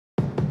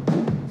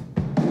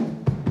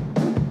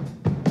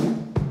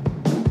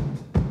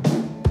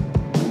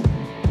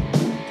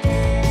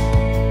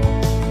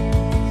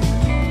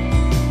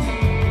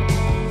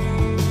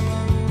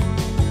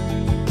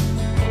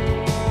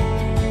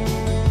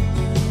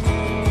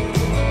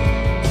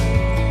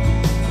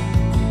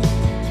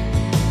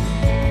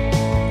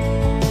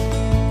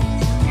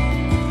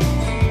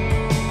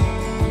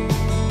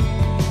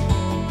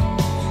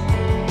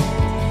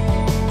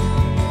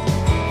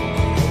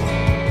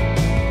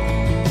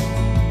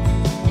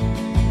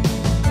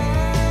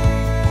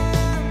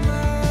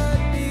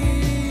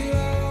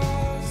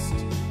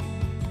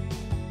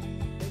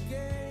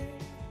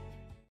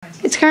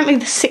currently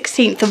the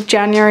 16th of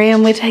January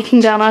and we're taking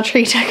down our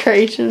tree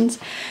decorations.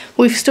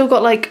 We've still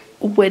got like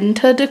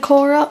winter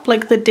decor up,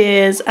 like the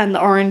deers and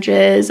the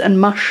oranges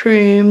and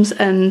mushrooms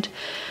and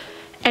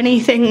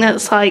anything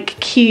that's like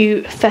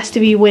cute,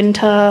 festive-y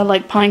winter,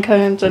 like pine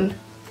cones and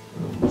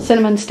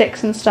cinnamon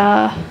sticks and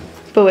stuff.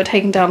 But we're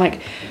taking down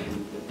like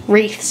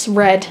wreaths,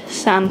 red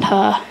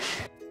Santa.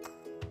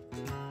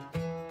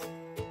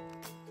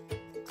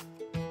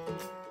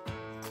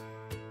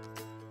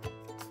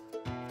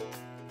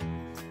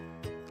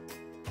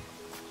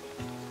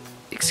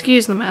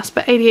 Excuse the mess,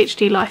 but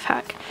ADHD life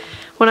hack.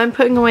 When I'm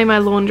putting away my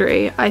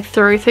laundry, I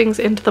throw things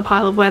into the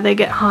pile of where they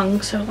get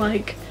hung. So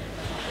like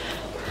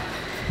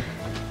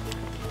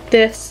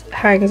this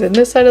hangs in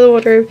this side of the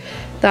wardrobe,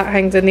 that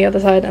hangs in the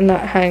other side, and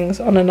that hangs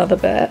on another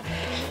bit.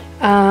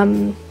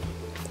 And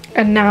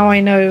now I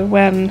know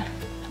when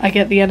I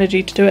get the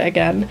energy to do it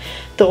again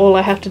that all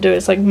I have to do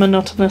is like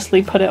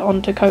monotonously put it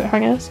onto coat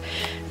hangers.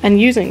 And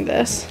using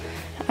this,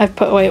 I've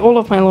put away all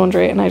of my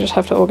laundry and I just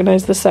have to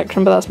organise this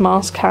section, but that's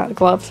mask, hat,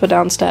 gloves for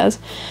downstairs,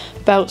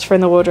 belts for in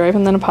the wardrobe,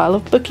 and then a pile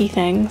of booky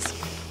things.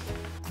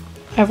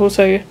 I've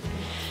also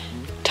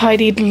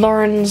tidied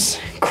Lauren's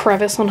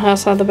crevice on her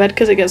side of the bed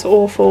because it gets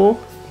awful.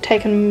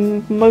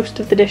 Taken most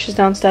of the dishes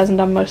downstairs and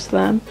done most of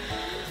them.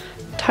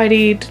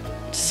 Tidied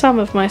some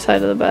of my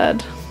side of the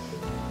bed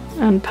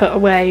and put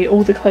away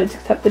all the clothes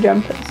except the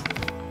jumpers.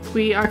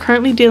 We are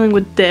currently dealing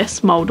with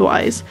this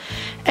mold-wise.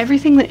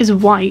 Everything that is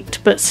white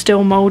but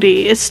still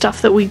mouldy is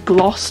stuff that we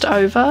glossed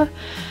over,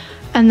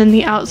 and then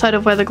the outside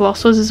of where the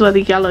gloss was is where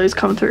the yellows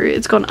come through.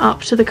 It's gone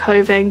up to the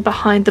coving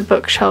behind the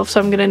bookshelf,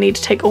 so I'm going to need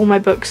to take all my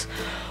books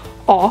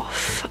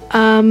off.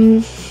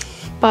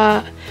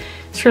 But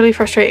it's really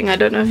frustrating. I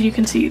don't know if you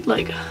can see,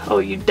 like, oh,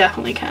 you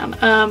definitely can,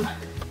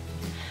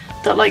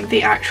 that like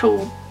the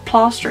actual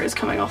plaster is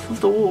coming off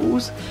of the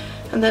walls.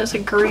 And there's a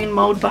green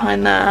mould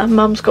behind there.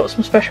 Mum's got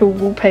some special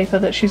wallpaper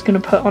that she's going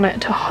to put on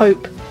it to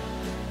hope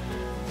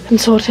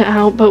and sort it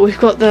out. But we've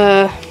got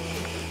the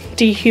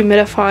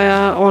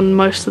dehumidifier on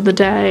most of the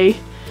day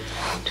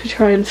to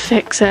try and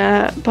fix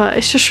it. But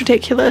it's just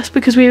ridiculous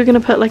because we were going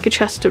to put like a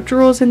chest of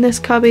drawers in this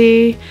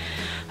cubby.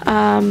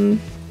 And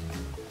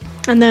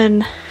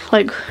then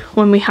like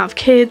when we have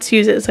kids,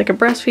 use it as like a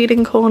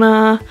breastfeeding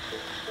corner.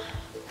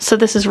 So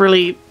this is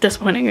really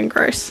disappointing and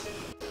gross.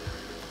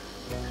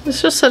 It's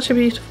just such a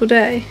beautiful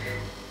day.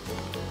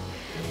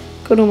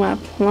 Got all my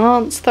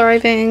plants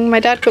thriving. My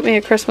dad got me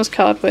a Christmas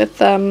card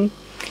with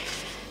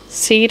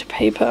seed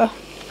paper.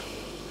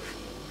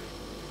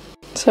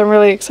 So I'm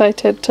really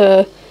excited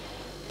to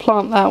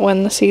plant that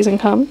when the season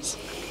comes.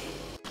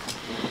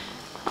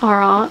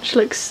 Our arch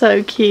looks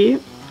so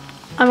cute.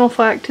 I'm off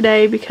work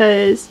today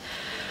because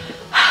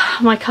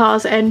my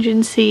car's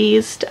engine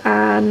seized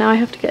and now I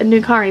have to get a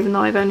new car even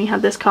though I've only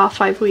had this car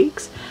 5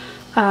 weeks.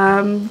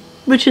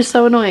 Which is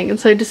so annoying and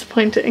so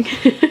disappointing.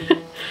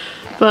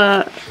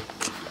 But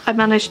I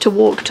managed to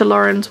walk to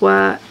Lauren's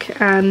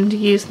work and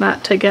use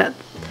that to get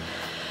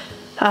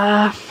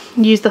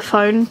use the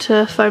phone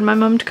to phone my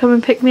mum to come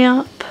and pick me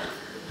up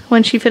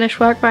when she finished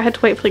work, but I had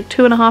to wait for like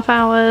 2.5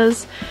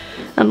 hours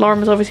and Lauren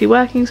was obviously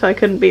working so I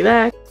couldn't be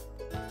there.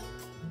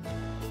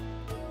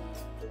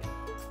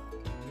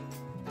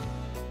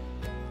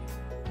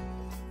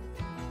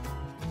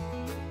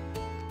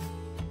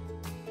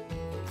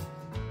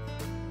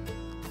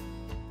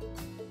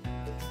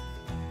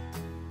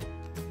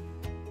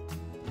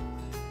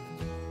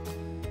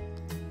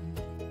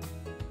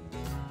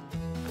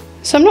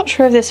 So I'm not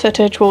sure if this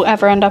footage will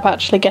ever end up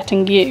actually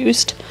getting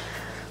used,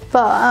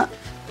 but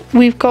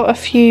we've got a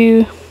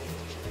few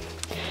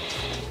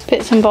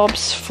bits and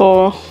bobs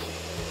for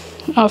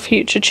our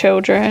future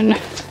children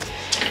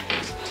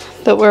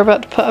that we're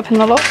about to put up in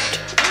the loft.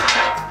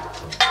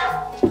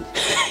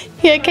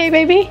 You okay,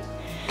 baby?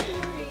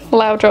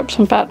 Lau dropped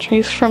some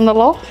batteries from the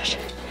loft.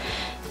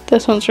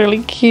 This one's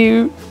really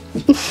cute.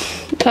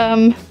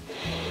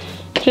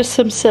 Just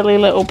some silly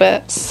little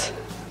bits,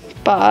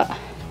 but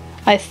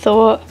I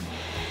thought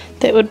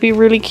it would be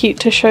really cute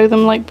to show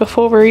them like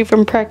before we're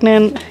even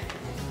pregnant.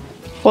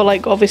 Well,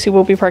 like obviously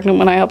we'll be pregnant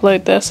when I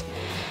upload this,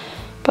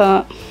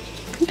 but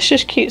it's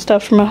just cute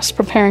stuff from us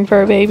preparing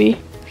for a baby.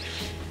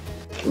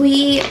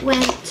 We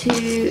went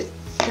to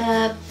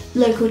the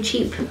local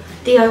cheap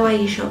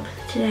DIY shop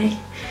today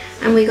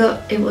and we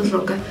got, it was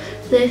longer,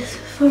 this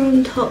for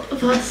on top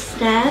of our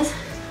stairs.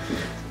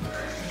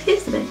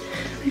 Excuse me.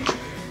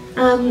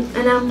 And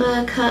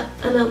Amber cut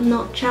a little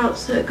notch out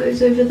so it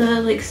goes over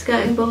the like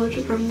skirting board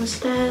from the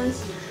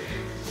stairs,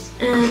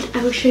 and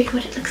I will show you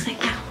what it looks like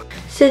now.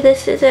 So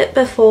this is it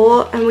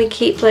before, and we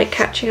keep like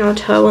catching our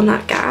toe on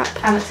that gap,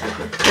 and it's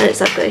ugly. And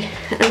it's ugly.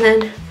 And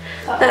then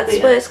that's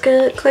what it's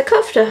gonna look like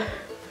after,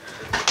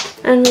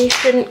 and we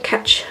shouldn't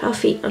catch our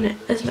feet on it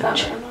as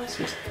much.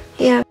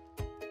 Yeah.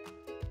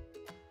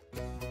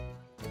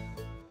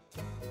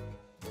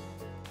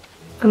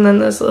 And then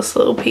there's this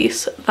little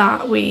piece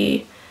that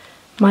we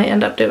might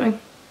end up doing.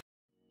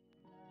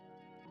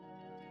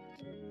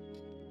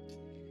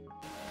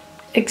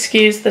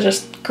 Excuse the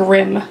just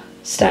grim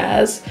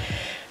stairs.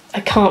 I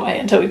can't wait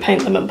until we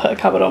paint them and put a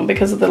cupboard on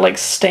because of the like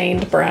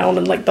stained brown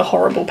and like the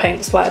horrible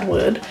paint splattered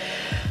wood.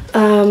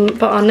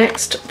 But our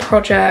next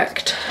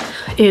project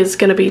is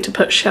going to be to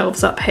put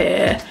shelves up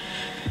here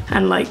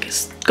and like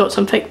got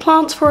some fake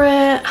plants for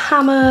it,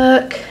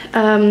 hammock.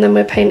 Then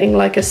we're painting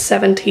like a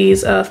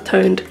 70s earth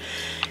toned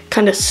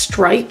kind of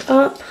stripe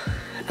up.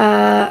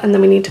 And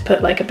then we need to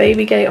put like a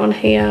baby gate on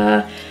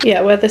here.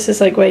 Yeah, where this is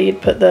like where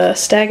you'd put the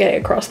stair gate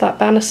across that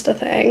banister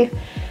thing.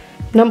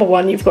 Number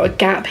one, you've got a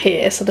gap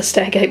here, so the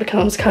stair gate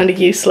becomes kind of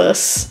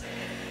useless.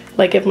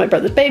 Like if my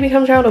brother's baby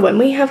comes around or when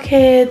we have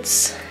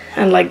kids,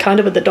 and like kind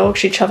of with the dog,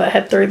 she'd shove her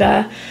head through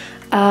there.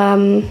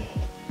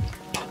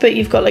 But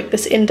you've got like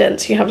this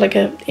indent, so you have like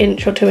an 1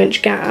 or 2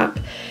 inch gap.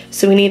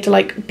 So we need to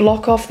like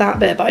block off that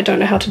bit, but I don't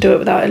know how to do it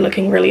without it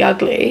looking really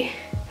ugly.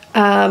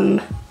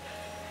 And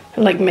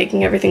like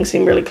making everything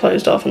seem really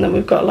closed off, and then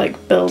we've got to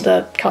like build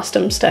a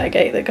custom stair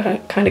gate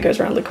that kind of goes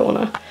around the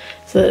corner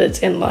so that it's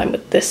in line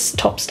with this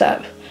top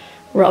step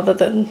rather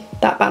than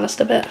that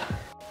banister bit.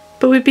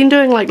 But we've been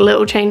doing like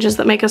little changes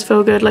that make us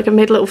feel good. Like I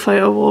made a little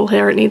photo wall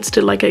here, it needs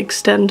to like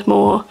extend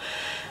more.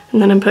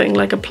 And then I'm putting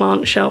like a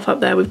plant shelf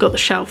up there. We've got the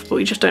shelf, but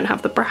we just don't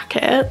have the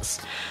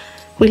brackets.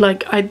 We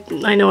like, I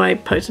know I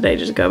posted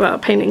ages ago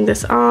about painting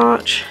this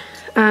arch,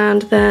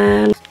 and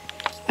then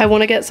I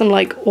want to get some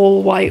like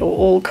all white or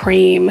all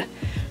cream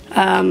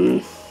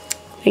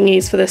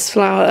thingies for this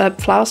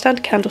flower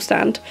stand, candle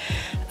stand,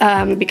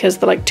 because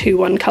the like 2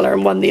 one colour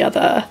and 1 the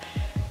other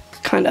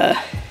kind of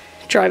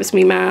drives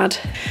me mad.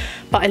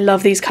 But I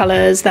love these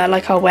colours, they're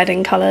like our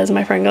wedding colours.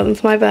 My friend got them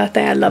for my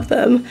birthday, I love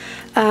them.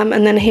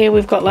 And then here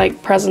we've got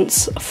like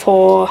presents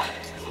for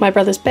my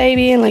brother's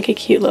baby and like a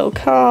cute little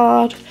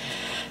card.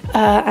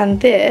 And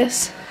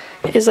this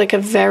is like a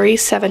very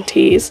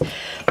 70s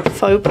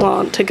faux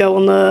plant to go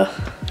on the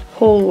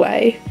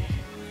hallway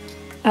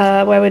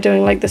where we're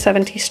doing like the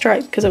 70s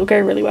stripe, because it will go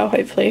really well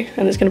hopefully,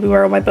 and it's going to be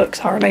where all my books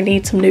are, and I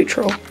need some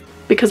neutral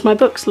because my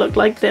books look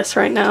like this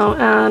right now,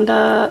 and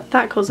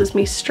that causes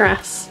me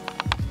stress.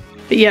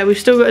 But yeah, we've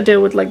still got to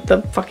deal with like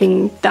the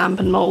fucking damp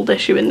and mold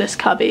issue in this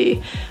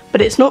cubby,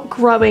 but it's not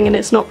growing and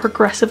it's not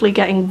progressively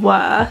getting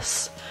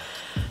worse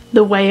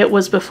the way it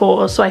was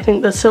before, so I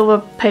think the silver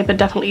paper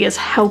definitely is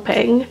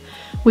helping.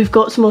 We've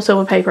got some more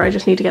silver paper, I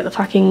just need to get the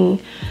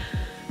fucking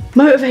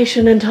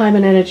motivation and time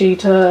and energy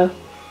to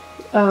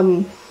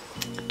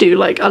do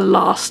like a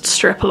last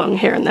strip along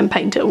here and then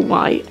paint it all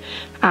white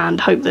and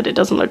hope that it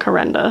doesn't look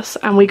horrendous.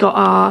 And we got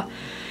our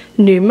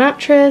new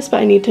mattress,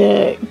 but I need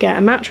to get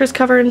a mattress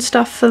cover and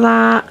stuff for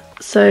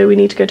that, so we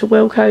need to go to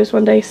Wilko's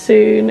one day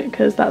soon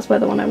because that's where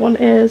the one I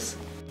want is.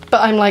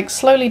 But I'm like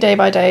slowly day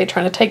by day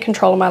trying to take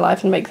control of my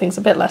life and make things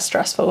a bit less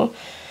stressful.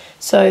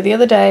 So the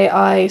other day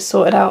I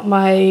sorted out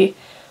my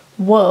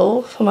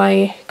wool for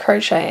my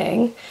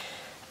crocheting,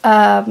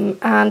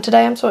 and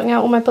today I'm sorting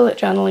out all my bullet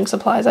journaling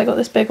supplies. I got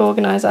this big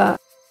organizer.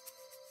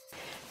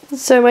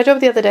 So my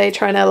job the other day,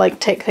 trying to like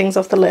take things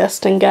off the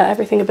list and get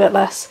everything a bit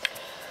less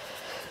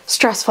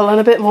stressful and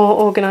a bit more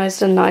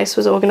organised and nice,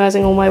 was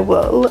organising all my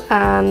wool.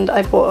 And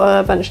I bought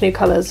a bunch of new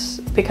colours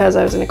because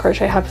I was in a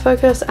crochet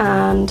hyperfocus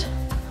and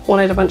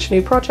wanted a bunch of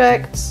new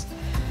projects,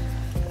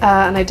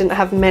 and I didn't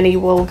have many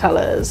wool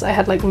colours. I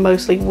had like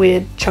mostly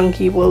weird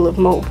chunky wool of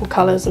multiple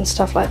colours and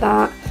stuff like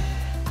that.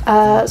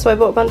 So I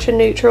bought a bunch of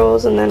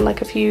neutrals and then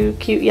like a few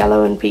cute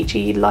yellow and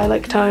peachy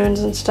lilac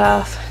tones and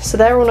stuff. So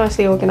they're all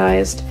nicely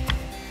organised.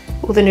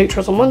 All the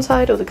neutrals on one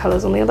side, all the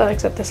colours on the other,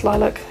 except this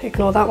lilac,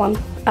 ignore that one.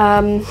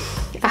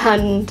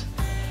 And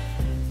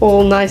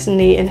all nice and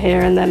neat in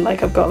here, and then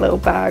like I've got a little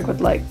bag with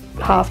like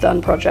half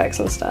done projects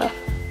and stuff.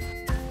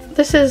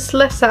 This is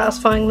less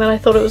satisfying than I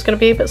thought it was going to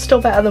be, but still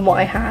better than what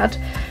I had.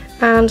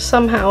 And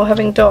somehow,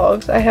 having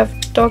dogs, I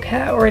have dog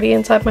hair already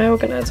inside my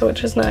organizer,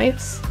 which is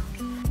nice.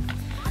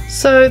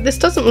 So this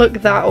doesn't look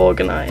that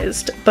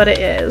organised, but it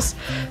is.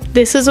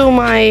 This is all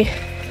my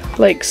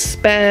like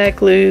spare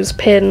glues,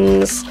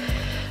 pins,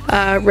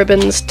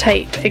 ribbons,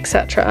 tape,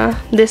 etc.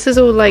 This is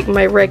all like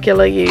my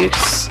regular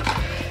use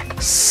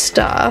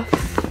stuff.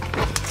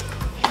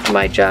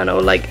 My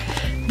journal, like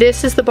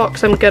this is the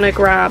box I'm gonna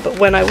grab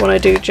when I want to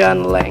do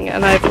journaling,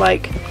 and I've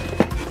like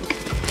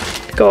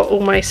got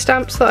all my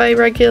stamps that I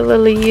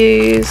regularly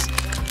use,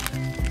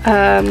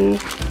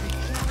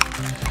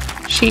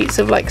 sheets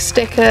of like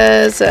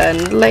stickers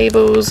and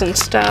labels and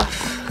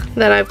stuff.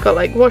 Then I've got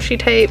like washi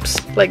tapes,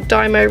 like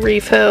Dymo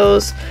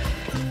refills,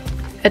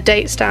 a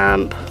date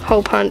stamp,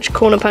 hole punch,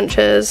 corner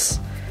punches,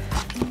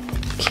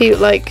 cute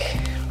like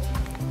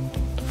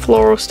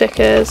floral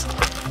stickers,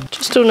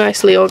 just all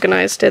nicely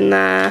organised in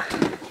there.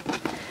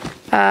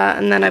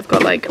 And then I've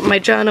got like my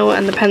journal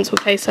and the pencil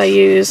case I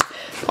use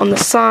on the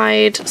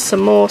side, some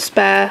more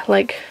spare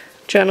like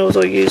journals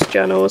or used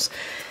journals,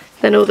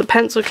 then all the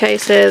pencil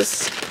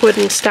cases,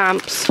 wooden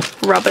stamps,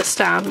 rubber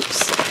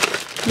stamps,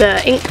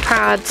 the ink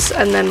pads,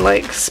 and then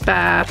like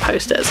spare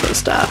post-its and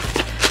stuff.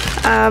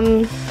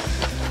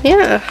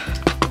 Yeah,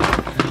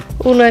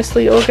 all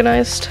nicely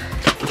organised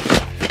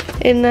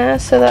in there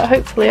so that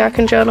hopefully I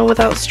can journal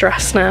without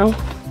stress now.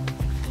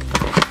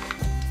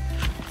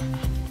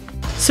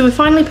 So we're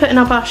finally putting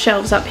up our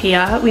shelves up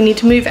here. We need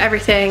to move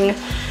everything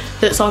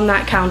that's on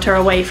that counter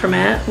away from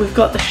it. We've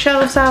got the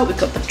shelves out, we've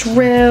got the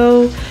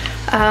drill,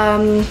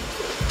 and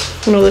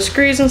all the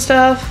screws and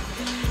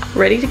stuff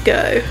ready to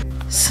go.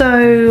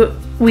 So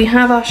we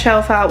have our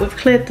shelf out, we've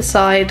cleared the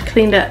side,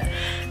 cleaned it,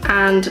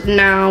 and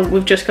now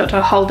we've just got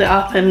to hold it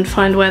up and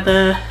find where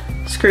the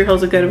screw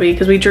holes are going to be,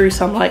 because we drew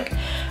some like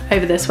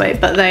over this way,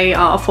 but they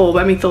are for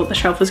when we thought the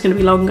shelf was going to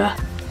be longer.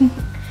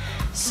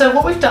 So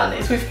what we've done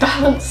is we've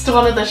balanced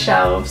one of the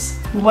shelves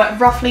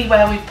roughly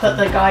where we put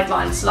the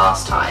guidelines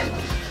last time,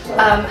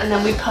 and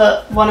then we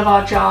put one of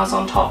our jars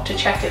on top to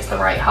check it's the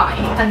right height,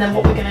 and then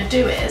what we're going to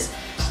do is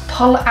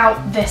pull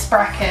out this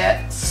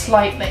bracket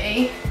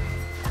slightly,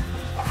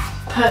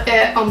 put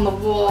it on the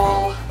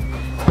wall,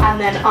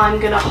 and then I'm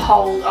going to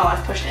hold, oh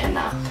I've pushed it in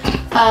now,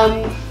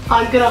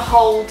 I'm going to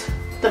hold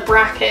the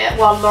bracket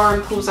while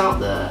Lauren pulls out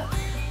the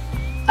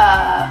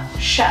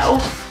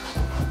shelf,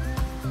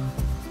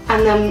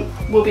 and then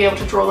we'll be able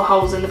to draw the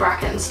holes in the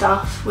bracket and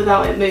stuff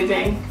without it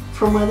moving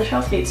from where the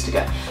shelf needs to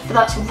go. But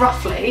that's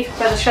roughly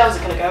where the shelves are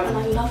going to go, and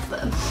I love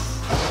them.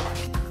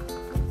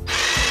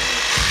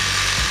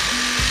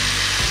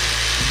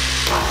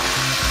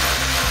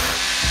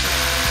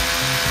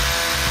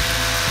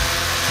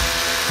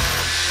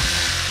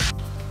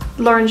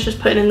 Lauren's just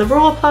putting in the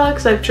raw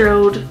plugs. I've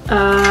drilled,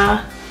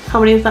 how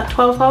many is that,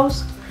 12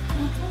 holes?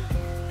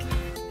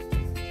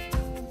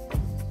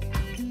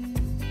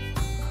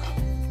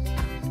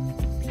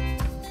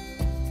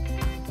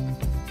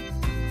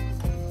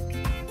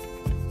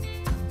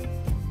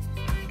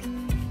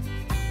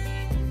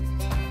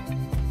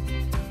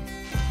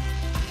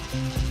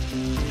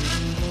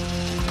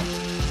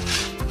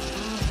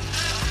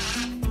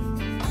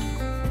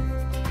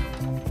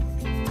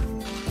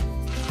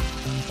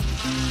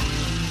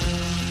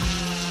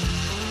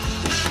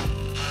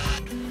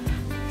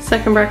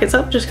 Second bracket's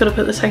up, just got to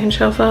put the second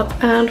shelf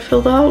up and fill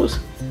the holes.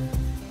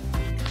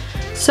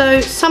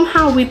 So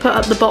somehow we put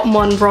up the bottom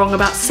one wrong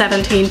about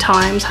 17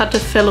 times, had to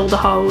fill all the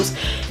holes.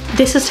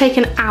 This has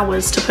taken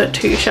hours to put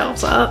 2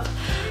 shelves up,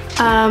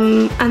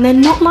 and they're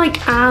not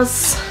like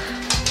as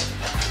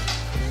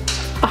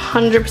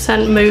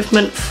 100%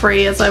 movement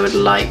free as I would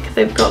like.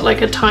 They've got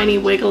like a tiny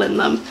wiggle in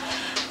them,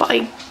 but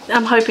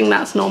I'm hoping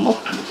that's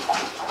normal.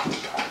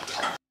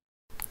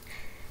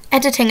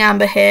 Editing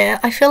Amber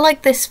here. I feel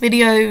like this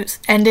video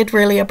ended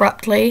really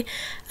abruptly,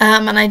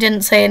 and I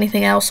didn't say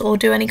anything else or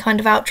do any kind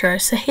of outro.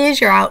 So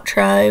here's your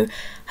outro.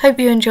 Hope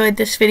you enjoyed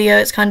this video.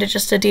 It's kind of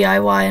just a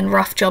DIY and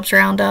rough jobs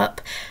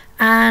roundup,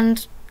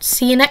 and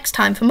see you next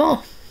time for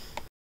more.